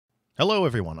Hello,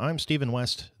 everyone. I'm Stephen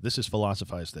West. This is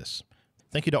Philosophize This.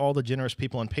 Thank you to all the generous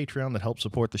people on Patreon that help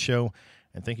support the show,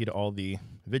 and thank you to all the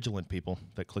vigilant people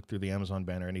that click through the Amazon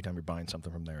banner anytime you're buying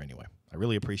something from there anyway. I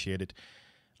really appreciate it.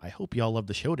 I hope y'all love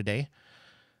the show today.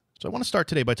 So I want to start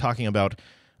today by talking about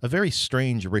a very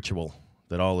strange ritual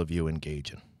that all of you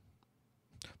engage in.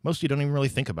 Most of you don't even really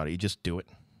think about it. You just do it.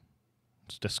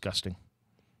 It's disgusting.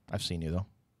 I've seen you, though.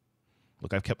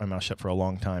 Look, I've kept my mouth shut for a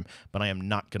long time, but I am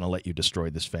not going to let you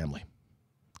destroy this family.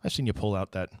 I've seen you pull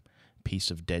out that piece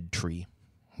of dead tree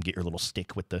and get your little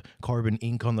stick with the carbon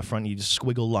ink on the front. You just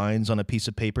squiggle lines on a piece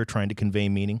of paper trying to convey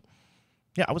meaning.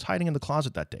 Yeah, I was hiding in the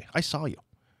closet that day. I saw you.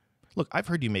 Look, I've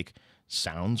heard you make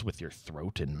sounds with your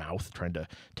throat and mouth, trying to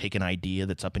take an idea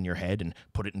that's up in your head and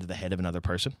put it into the head of another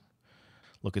person.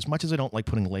 Look, as much as I don't like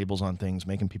putting labels on things,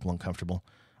 making people uncomfortable,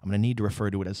 I'm going to need to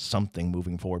refer to it as something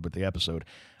moving forward with the episode.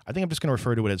 I think I'm just going to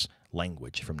refer to it as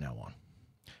language from now on.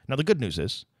 Now, the good news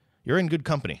is you're in good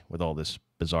company with all this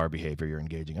bizarre behavior you're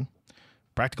engaging in.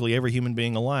 Practically every human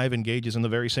being alive engages in the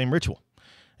very same ritual.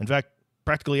 In fact,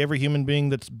 practically every human being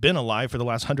that's been alive for the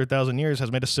last 100,000 years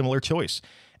has made a similar choice.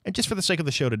 And just for the sake of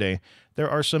the show today, there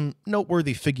are some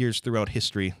noteworthy figures throughout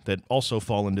history that also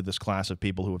fall into this class of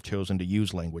people who have chosen to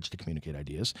use language to communicate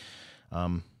ideas.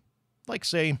 Like,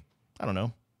 say, I don't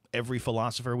know, every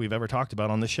philosopher we've ever talked about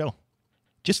on this show.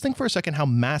 Just think for a second how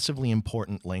massively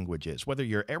important language is. Whether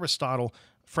you're Aristotle,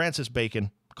 Francis Bacon,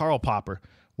 Karl Popper,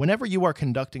 whenever you are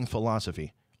conducting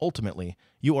philosophy, ultimately,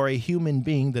 you are a human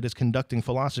being that is conducting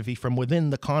philosophy from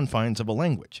within the confines of a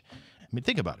language. I mean,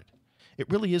 think about it. It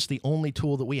really is the only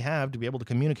tool that we have to be able to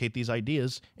communicate these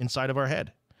ideas inside of our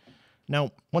head.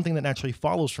 Now, one thing that naturally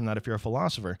follows from that if you're a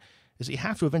philosopher is you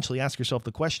have to eventually ask yourself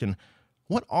the question,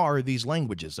 what are these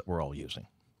languages that we're all using?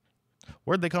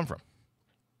 Where'd they come from?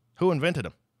 Who invented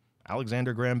them?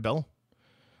 Alexander Graham Bell?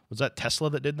 Was that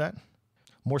Tesla that did that?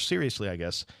 More seriously, I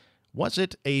guess, was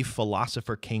it a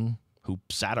philosopher king who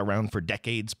sat around for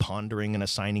decades pondering and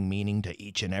assigning meaning to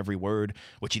each and every word,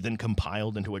 which he then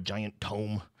compiled into a giant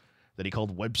tome that he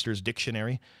called Webster's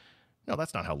Dictionary? No,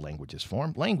 that's not how language is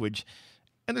formed. Language,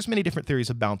 and there's many different theories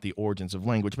about the origins of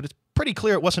language, but it's pretty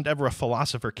clear it wasn't ever a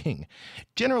philosopher king.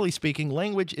 Generally speaking,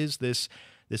 language is this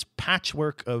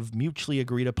patchwork of mutually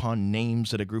agreed upon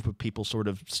names that a group of people sort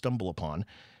of stumble upon,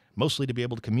 mostly to be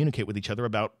able to communicate with each other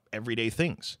about everyday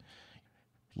things.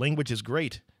 Language is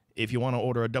great if you want to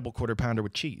order a double quarter pounder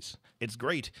with cheese. It's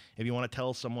great if you want to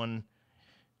tell someone,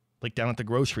 like down at the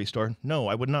grocery store, no,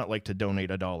 I would not like to donate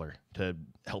 $1 to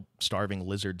help starving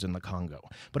lizards in the Congo.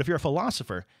 But if you're a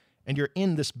philosopher and you're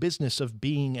in this business of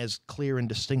being as clear and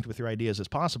distinct with your ideas as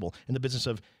possible, in the business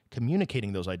of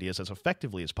communicating those ideas as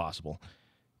effectively as possible,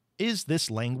 is this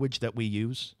language that we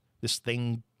use, this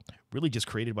thing really just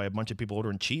created by a bunch of people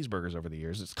ordering cheeseburgers over the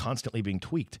years, it's constantly being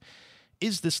tweaked,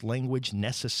 is this language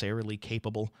necessarily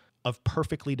capable of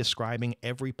perfectly describing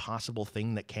every possible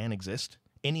thing that can exist?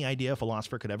 Any idea a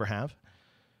philosopher could ever have?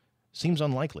 Seems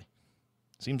unlikely.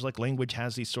 Seems like language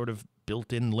has these sort of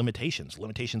built-in limitations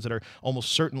that are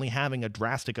almost certainly having a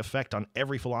drastic effect on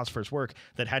every philosopher's work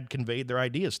that had conveyed their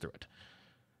ideas through it.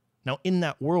 Now, in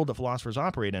that world that philosophers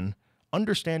operate in,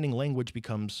 understanding language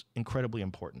becomes incredibly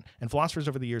important. And philosophers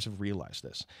over the years have realized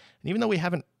this. And even though we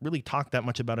haven't really talked that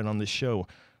much about it on this show,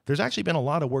 there's actually been a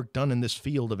lot of work done in this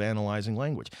field of analyzing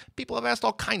language. People have asked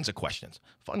all kinds of questions,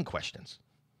 fun questions.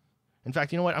 In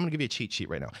fact, you know what? I'm going to give you a cheat sheet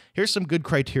right now. Here's some good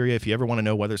criteria if you ever want to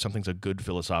know whether something's a good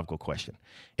philosophical question.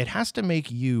 It has to make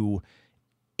you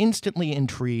instantly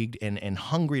intrigued and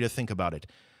hungry to think about it.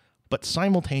 But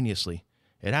simultaneously,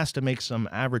 it has to make some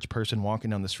average person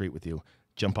walking down the street with you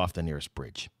jump off the nearest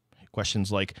bridge.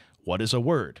 Questions like, what is a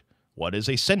word? What is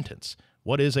a sentence?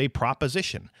 What is a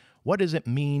proposition? What does it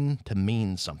mean to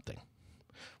mean something?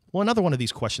 Well, another one of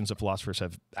these questions that philosophers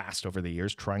have asked over the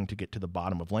years, trying to get to the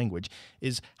bottom of language,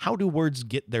 is how do words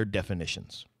get their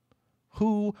definitions?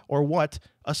 Who or what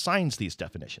assigns these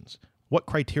definitions? What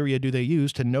criteria do they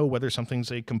use to know whether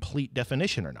something's a complete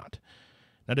definition or not?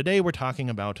 Now, today we're talking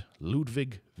about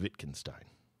Ludwig Wittgenstein.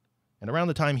 And around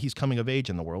the time he's coming of age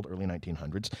in the world, early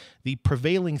 1900s, the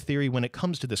prevailing theory when it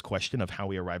comes to this question of how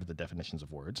we arrive at the definitions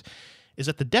of words is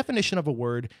that the definition of a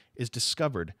word is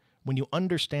discovered when you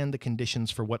understand the conditions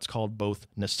for what's called both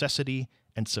necessity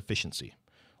and sufficiency,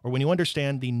 or when you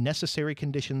understand the necessary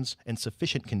conditions and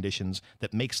sufficient conditions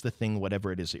that makes the thing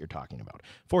whatever it is that you're talking about.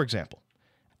 For example,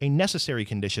 a necessary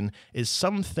condition is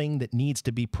something that needs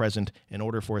to be present in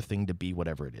order for a thing to be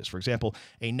whatever it is. For example,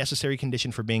 a necessary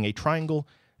condition for being a triangle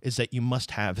is that you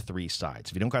must have 3 sides.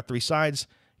 If you don't got 3 sides,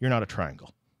 you're not a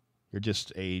triangle. You're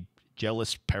just a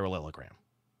jealous parallelogram.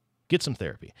 Get some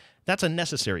therapy. That's a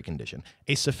necessary condition.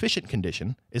 A sufficient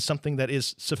condition is something that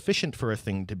is sufficient for a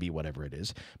thing to be whatever it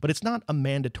is, but it's not a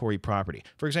mandatory property.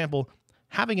 For example,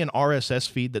 having an RSS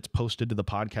feed that's posted to the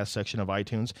podcast section of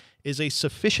iTunes is a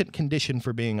sufficient condition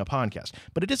for being a podcast,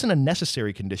 but it isn't a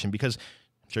necessary condition because,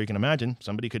 I'm sure you can imagine,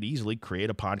 somebody could easily create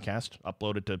a podcast,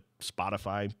 upload it to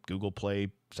Spotify, Google Play,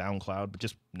 SoundCloud, but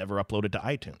just never upload it to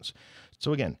iTunes.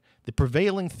 So again, the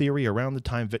prevailing theory around the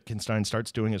time Wittgenstein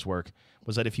starts doing his work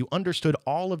was that if you understood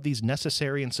all of these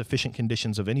necessary and sufficient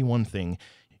conditions of any one thing,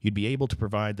 you'd be able to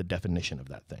provide the definition of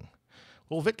that thing.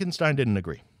 Well, Wittgenstein didn't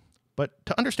agree. But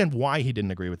to understand why he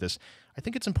didn't agree with this, I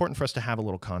think it's important for us to have a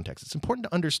little context. It's important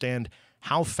to understand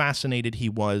how fascinated he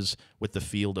was with the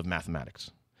field of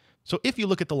mathematics. So if you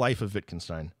look at the life of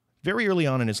Wittgenstein, very early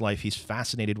on in his life, he's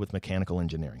fascinated with mechanical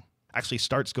engineering. Actually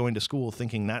starts going to school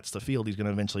thinking that's the field he's going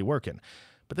to eventually work in.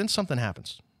 But then something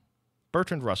happens.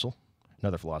 Bertrand Russell,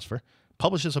 another philosopher,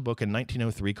 publishes a book in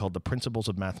 1903 called The Principles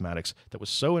of Mathematics that was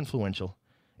so influential,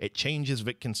 it changes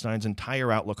Wittgenstein's entire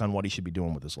outlook on what he should be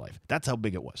doing with his life. That's how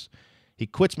big it was. He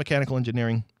quits mechanical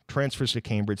engineering, transfers to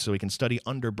Cambridge so he can study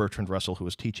under Bertrand Russell, who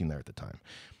was teaching there at the time.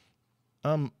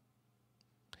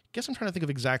 Guess I'm trying to think of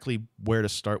exactly where to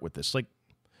start with this. Like,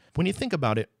 when you think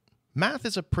about it, math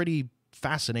is a pretty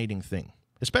fascinating thing,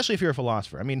 especially if you're a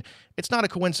philosopher. I mean, it's not a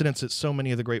coincidence that so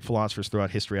many of the great philosophers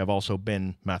throughout history have also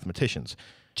been mathematicians.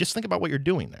 Just think about what you're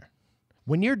doing there.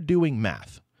 When you're doing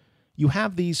math, you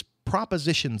have these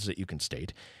propositions that you can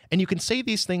state, and you can say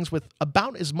these things with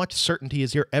about as much certainty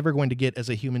as you're ever going to get as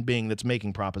a human being that's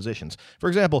making propositions. For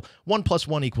example, 1 +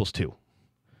 1 = 2.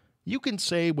 You can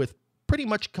say with pretty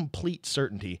much complete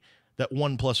certainty that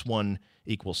 1 + 1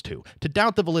 = 2. To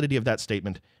doubt the validity of that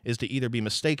statement is to either be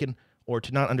mistaken or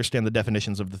to not understand the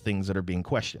definitions of the things that are being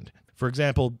questioned. For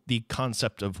example, the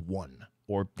concept of one,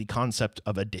 or the concept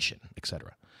of addition,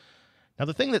 etc. Now,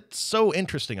 the thing that's so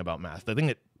interesting about math, the thing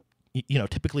that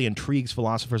typically intrigues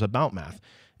philosophers about math,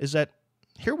 is that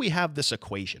here we have this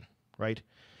equation, right?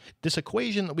 This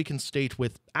equation that we can state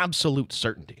with absolute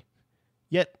certainty.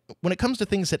 Yet, when it comes to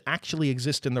things that actually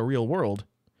exist in the real world,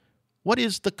 what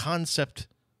is the concept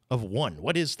of 1?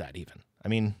 What is that even? I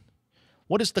mean,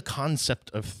 what is the concept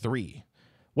of 3?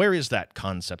 Where is that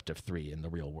concept of 3 in the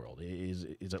real world? Is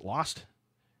it lost?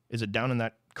 Is it down in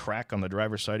that crack on the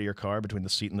driver's side of your car between the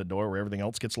seat and the door where everything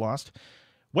else gets lost?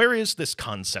 Where is this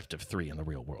concept of 3 in the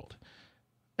real world?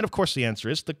 And of course the answer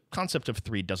is the concept of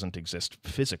 3 doesn't exist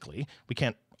physically. We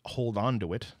can't hold on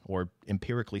to it or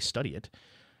empirically study it.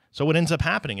 So what ends up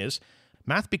happening is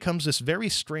math becomes this very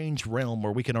strange realm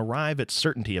where we can arrive at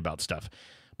certainty about stuff.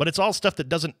 But it's all stuff that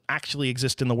doesn't actually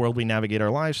exist in the world we navigate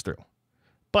our lives through.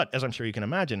 But, as I'm sure you can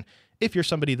imagine, if you're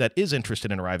somebody that is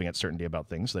interested in arriving at certainty about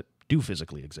things that do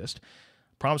physically exist,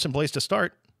 promising place to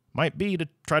start might be to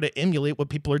try to emulate what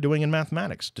people are doing in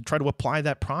mathematics, to try to apply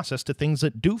that process to things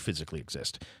that do physically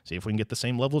exist. See if we can get the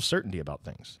same level of certainty about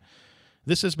things.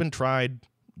 This has been tried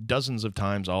dozens of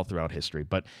times all throughout history,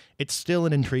 but it's still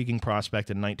an intriguing prospect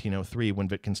in 1903 when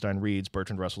Wittgenstein reads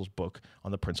Bertrand Russell's book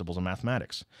on the principles of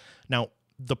mathematics. Now,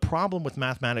 the problem with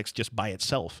mathematics just by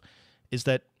itself is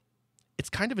that it's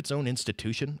kind of its own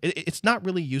institution. It's not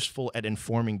really useful at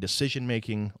informing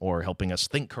decision-making or helping us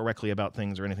think correctly about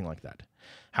things or anything like that.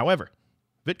 However,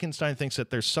 Wittgenstein thinks that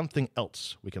there's something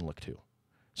else we can look to,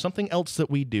 something else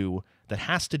that we do that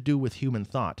has to do with human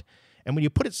thought. And when you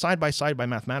put it side by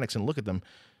mathematics and look at them,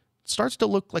 it starts to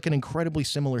look like an incredibly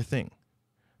similar thing.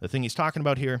 The thing he's talking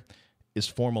about here is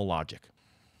formal logic.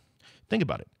 Think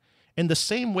about it. In the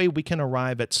same way we can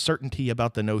arrive at certainty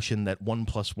about the notion that 1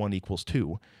 + 1 =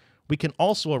 2, we can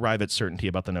also arrive at certainty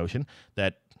about the notion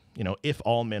that, if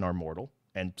all men are mortal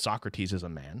and Socrates is a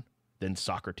man, then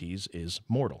Socrates is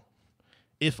mortal.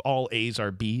 If all A's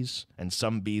are B's and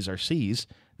some B's are C's,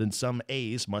 then some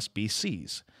A's must be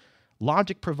C's.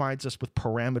 Logic provides us with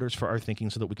parameters for our thinking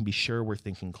so that we can be sure we're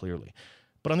thinking clearly.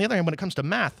 But on the other hand, when it comes to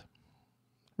math,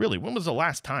 really, when was the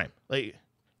last time?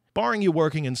 Barring you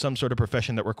working in some sort of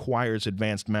profession that requires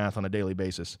advanced math on a daily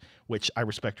basis, which I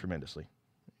respect tremendously.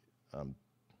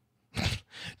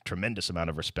 Tremendous amount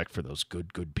of respect for those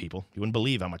good people. You wouldn't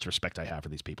believe how much respect I have for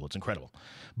these people. It's incredible.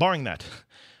 Barring that,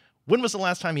 when was the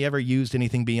last time you ever used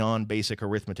anything beyond basic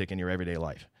arithmetic in your everyday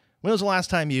life? When was the last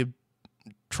time you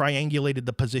triangulated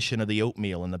the position of the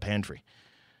oatmeal in the pantry?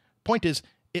 Point is,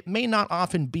 it may not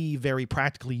often be very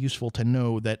practically useful to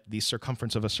know that the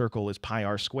circumference of a circle is pi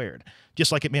r squared,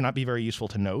 just like it may not be very useful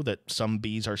to know that some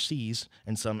B's are C's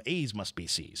and some A's must be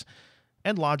C's.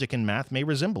 And logic and math may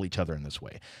resemble each other in this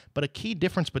way, but a key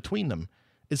difference between them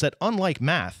is that unlike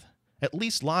math, at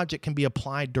least logic can be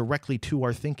applied directly to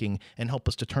our thinking and help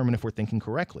us determine if we're thinking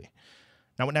correctly.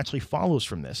 Now, what naturally follows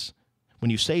from this When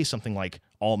you say something like,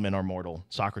 all men are mortal,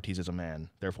 Socrates is a man,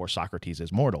 therefore Socrates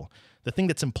is mortal, the thing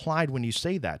that's implied when you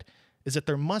say that is that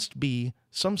there must be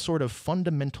some sort of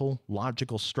fundamental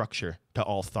logical structure to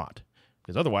all thought.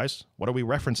 Because otherwise, what are we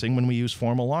referencing when we use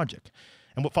formal logic?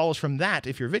 And what follows from that,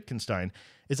 if you're Wittgenstein,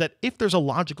 is that if there's a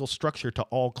logical structure to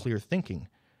all clear thinking,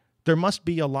 there must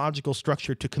be a logical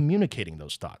structure to communicating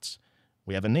those thoughts.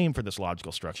 We have a name for this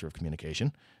logical structure of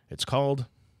communication. It's called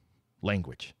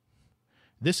language.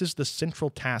 This is the central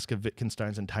task of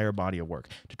Wittgenstein's entire body of work,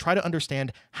 to try to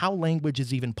understand how language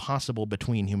is even possible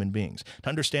between human beings, to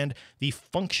understand the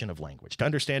function of language, to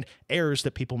understand errors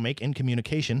that people make in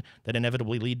communication that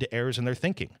inevitably lead to errors in their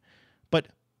thinking. But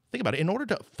think about it. In order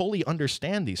to fully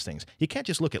understand these things, you can't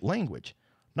just look at language.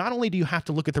 Not only do you have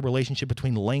to look at the relationship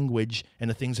between language and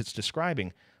the things it's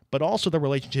describing, but also the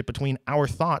relationship between our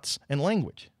thoughts and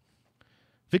language.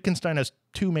 Wittgenstein has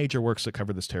two major works that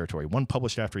cover this territory, one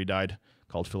published after he died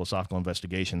called Philosophical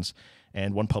Investigations,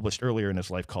 and one published earlier in his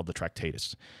life called the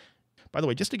Tractatus. By the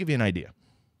way, just to give you an idea,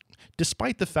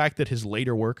 despite the fact that his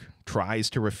later work tries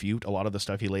to refute a lot of the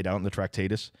stuff he laid out in the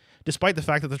Tractatus, despite the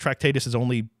fact that the Tractatus is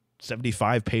only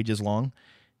 75 pages long,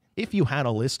 if you had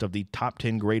a list of the top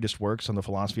 10 greatest works on the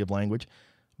philosophy of language,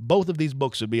 both of these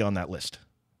books would be on that list.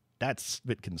 That's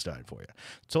Wittgenstein for you.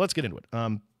 So let's get into it.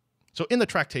 So in the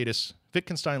Tractatus,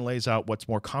 Wittgenstein lays out what's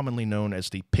more commonly known as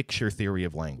the picture theory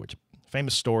of language.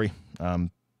 Famous story.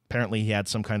 Apparently he had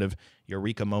some kind of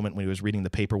eureka moment when he was reading the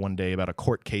paper one day about a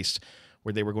court case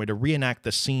where they were going to reenact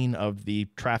the scene of the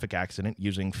traffic accident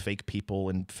using fake people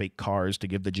and fake cars to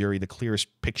give the jury the clearest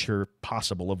picture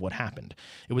possible of what happened.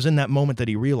 It was in that moment that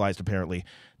he realized, apparently,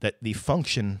 that the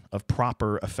function of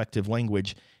proper, effective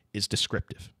language is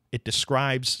descriptive. It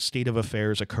describes state of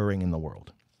affairs occurring in the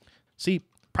world. See,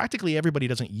 practically everybody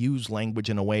doesn't use language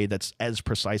in a way that's as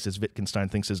precise as Wittgenstein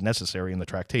thinks is necessary in the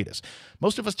Tractatus.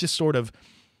 Most of us just sort of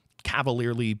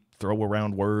cavalierly throw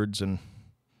around words and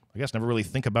I guess never really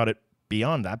think about it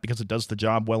beyond that because it does the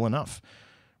job well enough,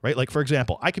 right? Like, for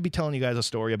example, I could be telling you guys a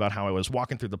story about how I was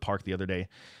walking through the park the other day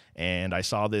and I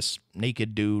saw this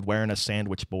naked dude wearing a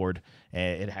sandwich board,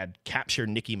 and it had "Capture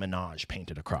Nicki Minaj"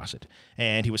 painted across it.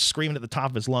 And he was screaming at the top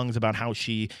of his lungs about how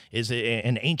she is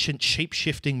an ancient,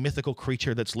 shape-shifting, mythical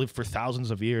creature that's lived for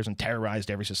thousands of years and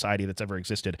terrorized every society that's ever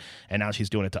existed, and now she's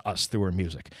doing it to us through her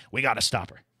music. We got to stop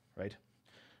her, right?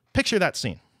 Picture that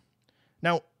scene.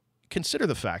 Now, consider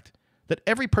the fact that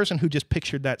every person who just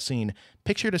pictured that scene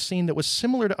pictured a scene that was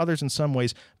similar to others in some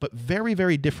ways, but very,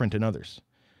 very different in others.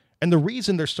 And the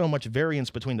reason there's so much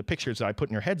variance between the pictures that I put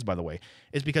in your heads, by the way,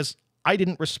 is because I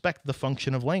didn't respect the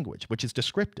function of language, which is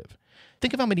descriptive.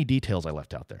 Think of how many details I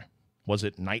left out there. Was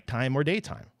it nighttime or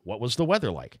daytime? What was the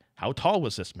weather like? How tall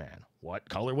was this man? What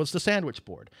color was the sandwich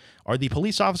board? Are the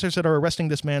police officers that are arresting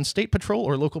this man state patrol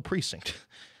or local precinct?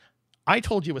 I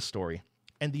told you a story,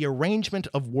 and the arrangement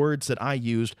of words that I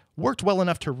used worked well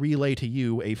enough to relay to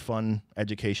you a fun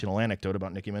educational anecdote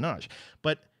about Nicki Minaj.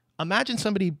 But imagine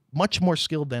somebody much more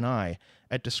skilled than I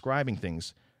at describing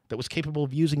things that was capable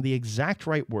of using the exact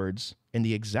right words in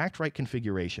the exact right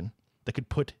configuration that could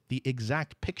put the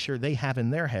exact picture they have in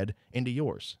their head into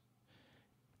yours.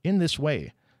 In this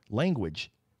way, language,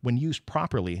 when used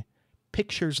properly,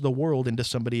 pictures the world into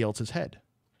somebody else's head.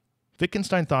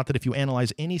 Wittgenstein thought that if you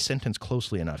analyze any sentence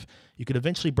closely enough, you could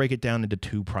eventually break it down into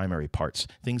two primary parts,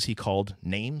 things he called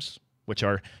names, which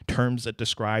are terms that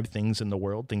describe things in the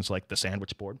world, things like the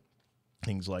sandwich board,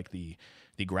 things like the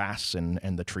grass and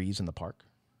the trees in the park,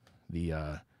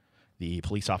 the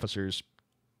police officer's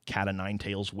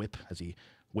cat-o'-nine-tails whip as he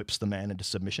whips the man into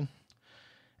submission.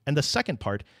 And the second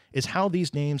part is how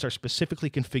these names are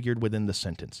specifically configured within the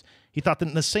sentence. He thought that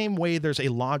in the same way there's a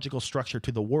logical structure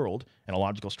to the world and a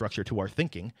logical structure to our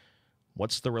thinking,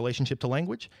 what's the relationship to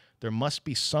language? There must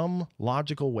be some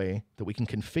logical way that we can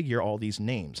configure all these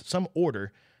names, some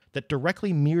order that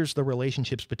directly mirrors the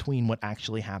relationships between what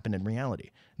actually happened in reality,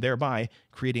 thereby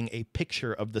creating a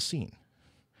picture of the scene.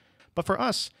 But for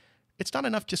us, it's not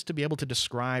enough just to be able to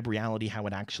describe reality how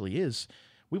it actually is.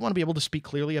 We want to be able to speak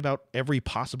clearly about every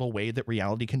possible way that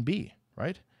reality can be,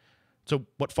 right? So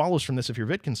what follows from this, if you're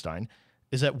Wittgenstein,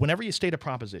 is that whenever you state a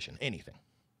proposition, anything,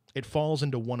 it falls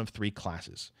into one of three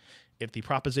classes. If the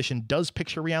proposition does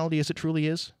picture reality as it truly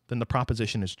is, then the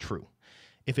proposition is true.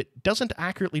 If it doesn't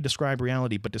accurately describe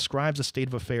reality, but describes a state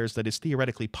of affairs that is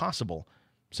theoretically possible,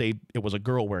 say it was a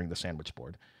girl wearing the sandwich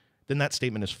board, then that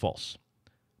statement is false.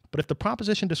 But if the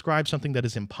proposition describes something that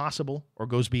is impossible or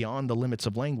goes beyond the limits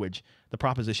of language, the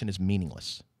proposition is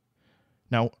meaningless.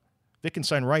 Now,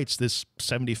 Wittgenstein writes this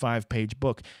 75-page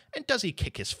book, and does he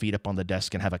kick his feet up on the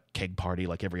desk and have a keg party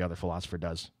like every other philosopher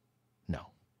does?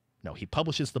 No. No, he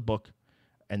publishes the book,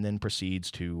 and then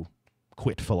proceeds to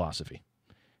quit philosophy.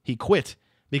 He quit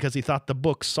because he thought the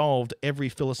book solved every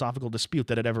philosophical dispute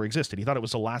that had ever existed. He thought it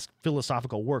was the last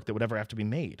philosophical work that would ever have to be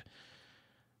made.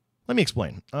 Let me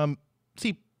explain.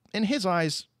 See, in his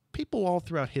eyes, people all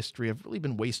throughout history have really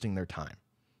been wasting their time.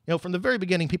 From the very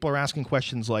beginning, people are asking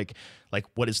questions like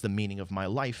what is the meaning of my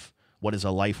life? What is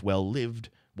a life well lived?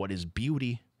 What is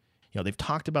beauty? They've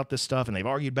talked about this stuff and they've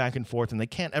argued back and forth, and they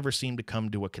can't ever seem to come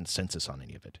to a consensus on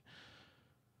any of it.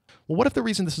 Well, what if the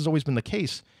reason this has always been the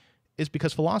case is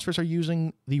because philosophers are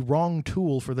using the wrong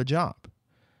tool for the job?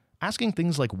 Asking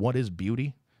things like, what is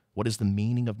beauty? What is the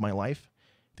meaning of my life?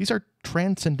 These are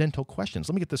transcendental questions.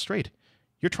 Let me get this straight.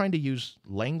 You're trying to use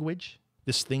language,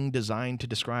 this thing designed to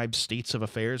describe states of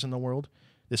affairs in the world,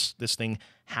 this thing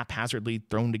haphazardly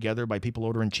thrown together by people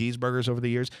ordering cheeseburgers over the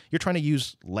years. You're trying to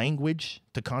use language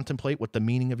to contemplate what the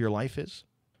meaning of your life is.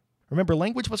 Remember,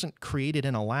 language wasn't created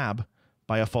in a lab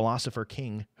by a philosopher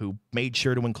king who made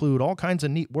sure to include all kinds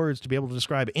of neat words to be able to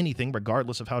describe anything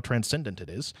regardless of how transcendent it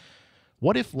is.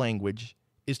 What if language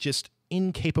is just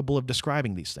incapable of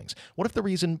describing these things? What if the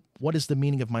reason, what is the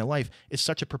meaning of my life, is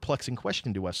such a perplexing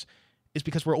question to us is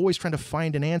because we're always trying to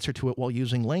find an answer to it while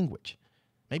using language?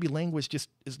 Maybe language just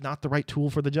is not the right tool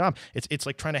for the job. It's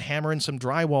like trying to hammer in some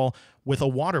drywall with a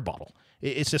water bottle.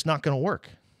 It's just not going to work.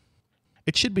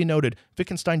 It should be noted,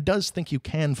 Wittgenstein does think you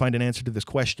can find an answer to this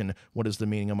question, what is the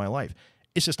meaning of my life?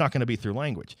 It's just not going to be through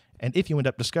language. And if you end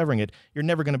up discovering it, you're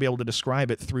never going to be able to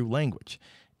describe it through language.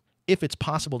 If it's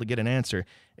possible to get an answer,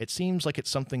 it seems like it's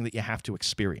something that you have to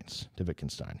experience, to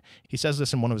Wittgenstein. He says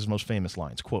this in one of his most famous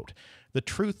lines, quote, "The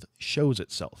truth shows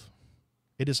itself.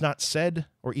 It is not said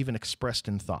or even expressed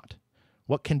in thought.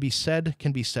 What can be said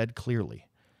clearly.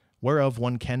 Whereof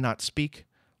one cannot speak,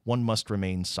 one must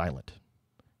remain silent."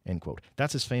 End quote.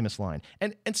 That's his famous line.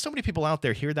 And so many people out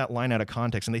there hear that line out of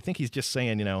context and they think he's just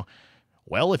saying,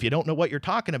 well, if you don't know what you're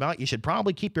talking about, you should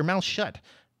probably keep your mouth shut.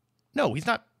 No, he's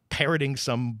not parroting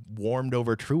some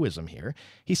warmed-over truism here.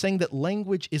 He's saying that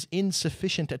language is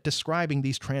insufficient at describing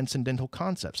these transcendental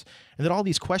concepts, and that all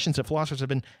these questions that philosophers have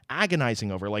been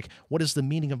agonizing over, like, what is the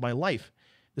meaning of my life?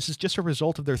 This is just a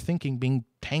result of their thinking being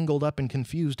tangled up and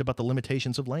confused about the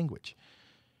limitations of language.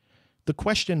 The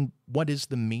question, what is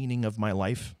the meaning of my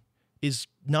life, is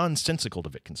nonsensical to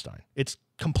Wittgenstein. It's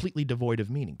completely devoid of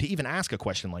meaning. To even ask a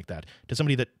question like that to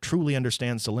somebody that truly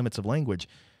understands the limits of language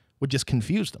would just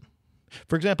confuse them.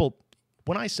 For example,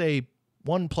 when I say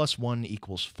 1 + 1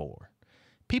 = 4,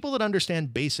 people that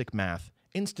understand basic math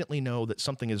instantly know that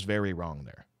something is very wrong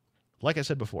there. Like I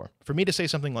said before, for me to say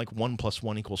something like 1 +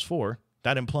 1 = 4,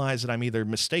 that implies that I'm either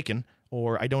mistaken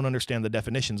or I don't understand the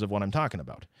definitions of what I'm talking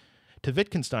about. To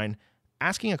Wittgenstein,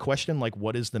 asking a question like,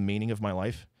 what is the meaning of my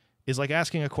life, is like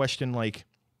asking a question like,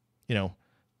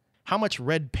 how much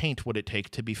red paint would it take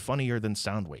to be funnier than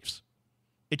sound waves?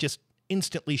 It just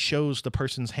instantly shows the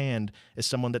person's hand as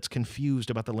someone that's confused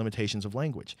about the limitations of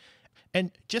language.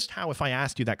 And just how if I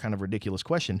asked you that kind of ridiculous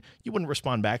question, you wouldn't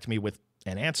respond back to me with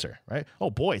an answer, right? Oh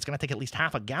boy, it's going to take at least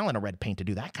half a gallon of red paint to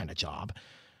do that kind of job.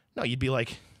 No, you'd be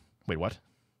like, wait, what?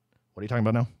 What are you talking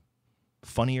about now?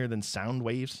 Funnier than sound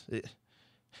waves?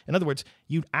 In other words,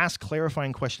 you'd ask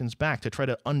clarifying questions back to try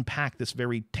to unpack this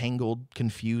very tangled,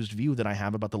 confused view that I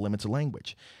have about the limits of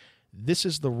language. This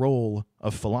is the role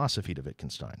of philosophy to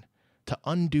Wittgenstein, to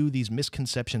undo these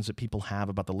misconceptions that people have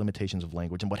about the limitations of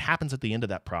language. And what happens at the end of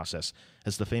that process,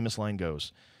 as the famous line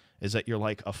goes, is that you're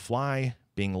like a fly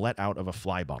being let out of a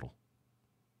fly bottle.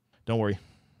 Don't worry,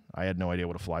 I had no idea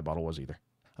what a fly bottle was either.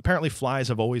 Apparently flies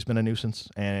have always been a nuisance,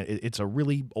 and it's a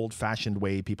really old-fashioned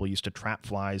way people used to trap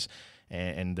flies,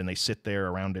 and then they sit there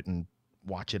around it and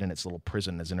watch it in its little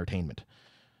prison as entertainment.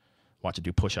 Watch it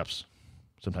do push-ups.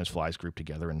 Sometimes flies group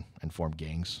together and form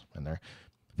gangs, and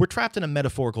we're trapped in a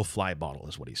metaphorical fly bottle,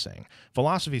 is what he's saying.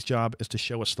 Philosophy's job is to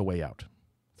show us the way out.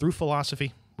 Through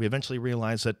philosophy, we eventually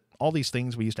realize that all these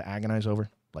things we used to agonize over,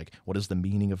 like what is the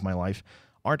meaning of my life,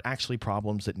 aren't actually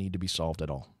problems that need to be solved at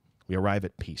all. We arrive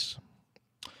at peace.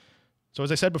 So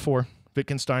as I said before,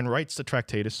 Wittgenstein writes the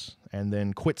Tractatus and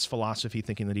then quits philosophy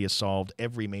thinking that he has solved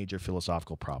every major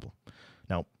philosophical problem.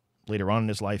 Now, later on in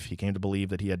his life, he came to believe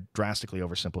that he had drastically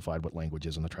oversimplified what language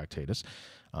is in the Tractatus.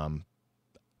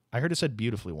 I heard it said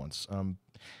beautifully once,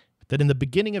 that in the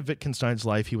beginning of Wittgenstein's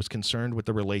life, he was concerned with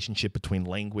the relationship between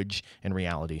language and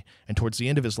reality. And towards the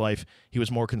end of his life, he was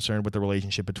more concerned with the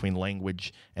relationship between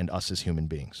language and us as human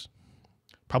beings.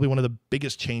 Probably one of the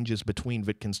biggest changes between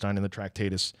Wittgenstein and the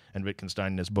Tractatus and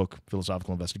Wittgenstein in his book,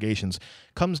 Philosophical Investigations,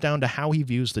 comes down to how he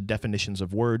views the definitions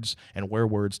of words and where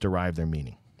words derive their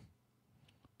meaning.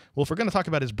 Well, if we're going to talk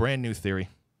about his brand new theory,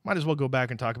 might as well go back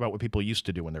and talk about what people used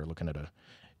to do when they were looking at a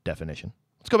definition.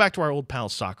 Let's go back to our old pal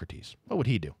Socrates. What would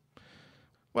he do?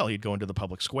 Well, he'd go into the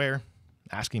public square,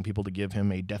 asking people to give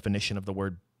him a definition of the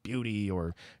word beauty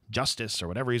or justice or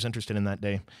whatever he's interested in that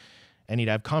day. And he'd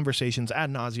have conversations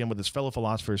ad nauseum with his fellow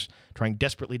philosophers, trying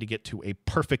desperately to get to a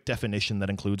perfect definition that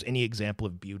includes any example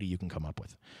of beauty you can come up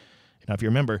with. Now, if you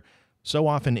remember, so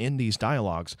often in these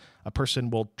dialogues, a person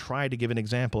will try to give an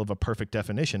example of a perfect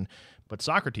definition, but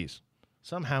Socrates,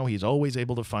 somehow he's always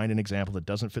able to find an example that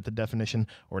doesn't fit the definition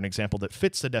or an example that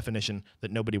fits the definition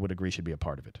that nobody would agree should be a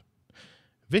part of it.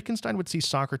 Wittgenstein would see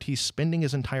Socrates spending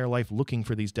his entire life looking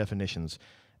for these definitions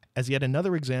as yet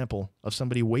another example of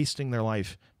somebody wasting their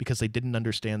life because they didn't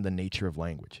understand the nature of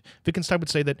language. Wittgenstein would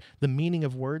say that the meaning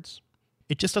of words,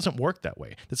 it just doesn't work that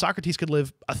way. That Socrates could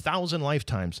live 1,000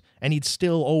 lifetimes and he'd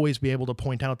still always be able to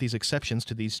point out these exceptions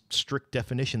to these strict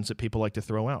definitions that people like to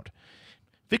throw out.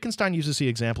 Wittgenstein uses the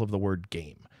example of the word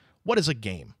game. What is a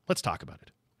game? Let's talk about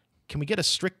it. Can we get a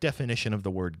strict definition of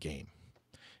the word game?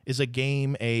 Is a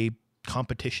game a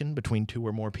competition between two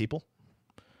or more people?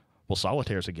 Well,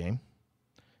 solitaire is a game.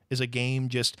 Is a game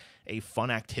just a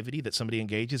fun activity that somebody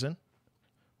engages in?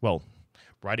 Well,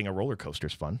 riding a roller coaster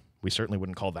is fun. We certainly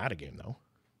wouldn't call that a game, though.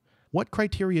 What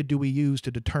criteria do we use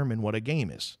to determine what a game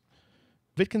is?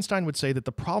 Wittgenstein would say that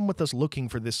the problem with us looking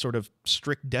for this sort of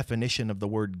strict definition of the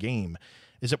word game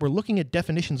is that we're looking at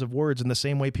definitions of words in the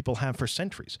same way people have for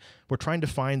centuries. We're trying to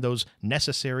find those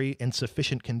necessary and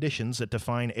sufficient conditions that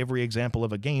define every example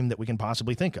of a game that we can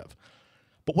possibly think of.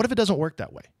 But what if it doesn't work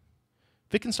that way?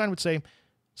 Wittgenstein would say,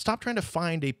 stop trying to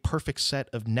find a perfect set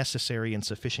of necessary and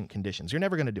sufficient conditions. You're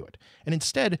never going to do it. And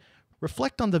instead,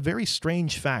 reflect on the very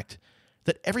strange fact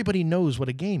that everybody knows what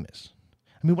a game is.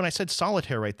 I mean, when I said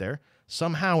solitaire right there,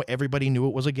 somehow everybody knew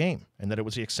it was a game and that it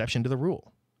was the exception to the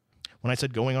rule. When I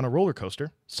said going on a roller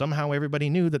coaster, somehow everybody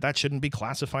knew that that shouldn't be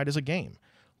classified as a game.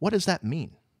 What does that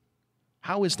mean?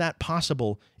 How is that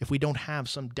possible if we don't have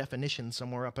some definition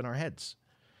somewhere up in our heads?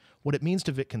 What it means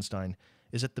to Wittgenstein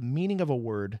is that the meaning of a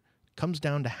word comes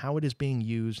down to how it is being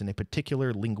used in a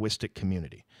particular linguistic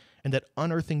community, and that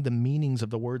unearthing the meanings of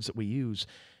the words that we use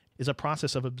is a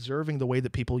process of observing the way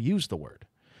that people use the word.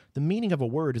 The meaning of a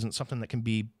word isn't something that can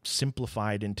be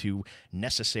simplified into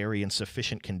necessary and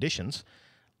sufficient conditions.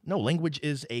 No, language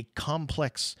is a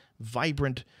complex,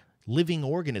 vibrant, living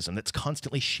organism that's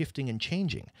constantly shifting and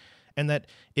changing. And that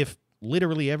if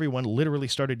literally everyone literally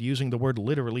started using the word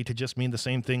literally to just mean the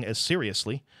same thing as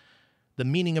seriously, the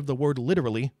meaning of the word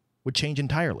literally would change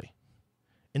entirely.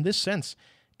 In this sense,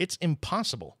 it's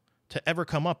impossible to ever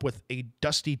come up with a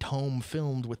dusty tome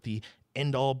filled with the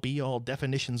end-all, be-all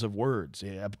definitions of words,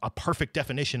 a perfect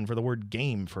definition for the word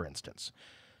game, for instance.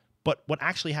 But what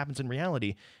actually happens in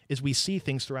reality is we see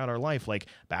things throughout our life like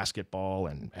basketball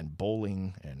and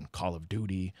bowling and Call of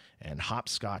Duty and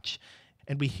hopscotch,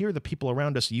 and we hear the people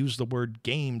around us use the word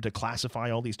game to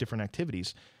classify all these different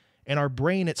activities, and our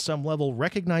brain at some level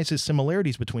recognizes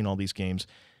similarities between all these games,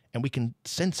 and we can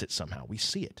sense it somehow. We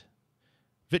see it.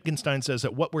 Wittgenstein says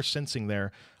that what we're sensing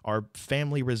there are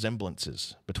family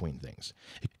resemblances between things.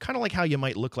 Kind of like how you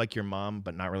might look like your mom,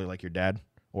 but not really like your dad,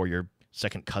 or your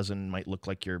second cousin might look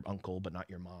like your uncle, but not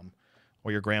your mom,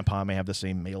 or your grandpa may have the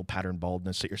same male pattern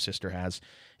baldness that your sister has.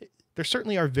 There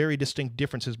certainly are very distinct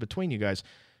differences between you guys,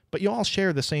 but you all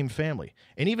share the same family.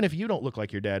 And even if you don't look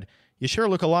like your dad, you sure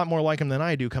look a lot more like him than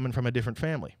I do coming from a different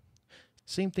family.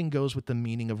 Same thing goes with the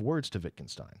meaning of words to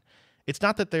Wittgenstein. It's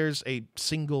not that there's a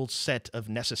single set of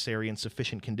necessary and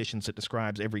sufficient conditions that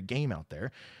describes every game out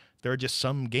there. There are just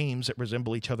some games that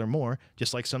resemble each other more,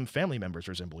 just like some family members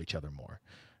resemble each other more.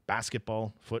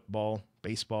 Basketball, football,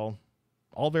 baseball,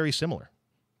 all very similar.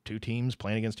 Two teams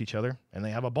playing against each other, and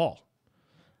they have a ball.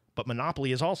 But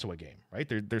Monopoly is also a game, right?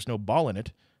 There's no ball in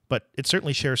it, but it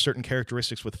certainly shares certain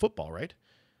characteristics with football, right?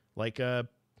 Like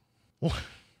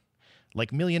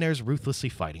millionaires ruthlessly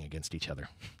fighting against each other.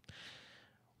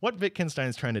 What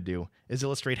Wittgenstein's trying to do is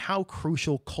illustrate how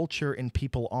crucial culture and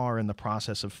people are in the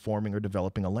process of forming or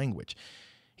developing a language.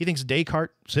 He thinks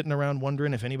Descartes, sitting around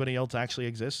wondering if anybody else actually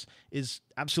exists, is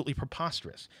absolutely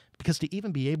preposterous, because to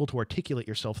even be able to articulate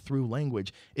yourself through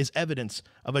language is evidence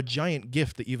of a giant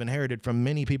gift that you've inherited from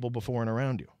many people before and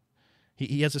around you.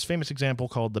 He has this famous example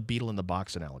called the beetle in the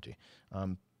box analogy.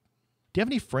 Do you have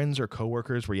any friends or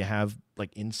coworkers where you have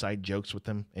like inside jokes with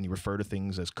them and you refer to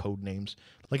things as code names?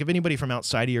 Like if anybody from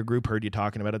outside of your group heard you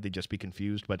talking about it, they'd just be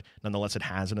confused, but nonetheless it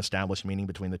has an established meaning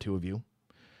between the two of you.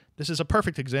 This is a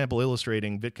perfect example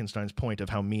illustrating Wittgenstein's point of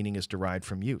how meaning is derived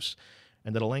from use,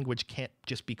 and that a language can't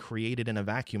just be created in a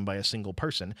vacuum by a single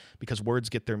person because words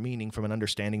get their meaning from an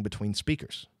understanding between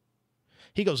speakers.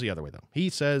 He goes the other way, though. He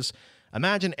says,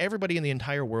 imagine everybody in the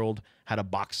entire world had a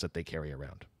box that they carry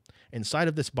around. Inside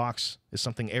of this box is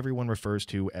something everyone refers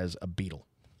to as a beetle.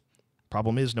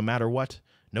 Problem is, no matter what,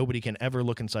 nobody can ever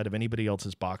look inside of anybody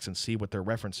else's box and see what they're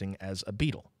referencing as a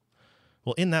beetle.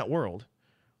 Well, in that world,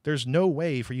 there's no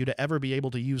way for you to ever be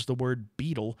able to use the word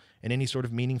beetle in any sort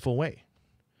of meaningful way.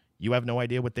 You have no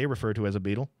idea what they refer to as a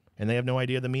beetle, and they have no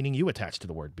idea the meaning you attach to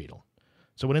the word beetle.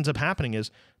 So what ends up happening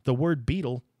is the word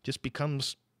beetle just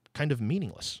becomes kind of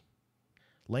meaningless.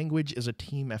 Language is a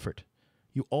team effort.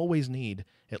 You always need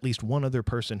at least one other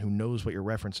person who knows what you're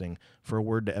referencing for a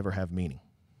word to ever have meaning.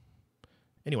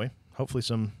 Anyway, hopefully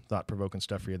some thought-provoking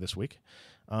stuff for you this week.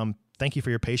 Thank you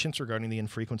for your patience regarding the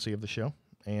infrequency of the show,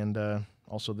 and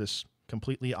also this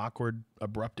completely awkward,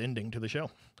 abrupt ending to the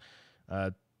show.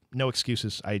 No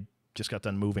excuses. I just got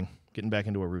done moving, getting back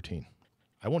into a routine.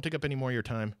 I won't take up any more of your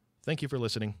time. Thank you for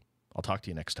listening. I'll talk to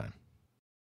you next time.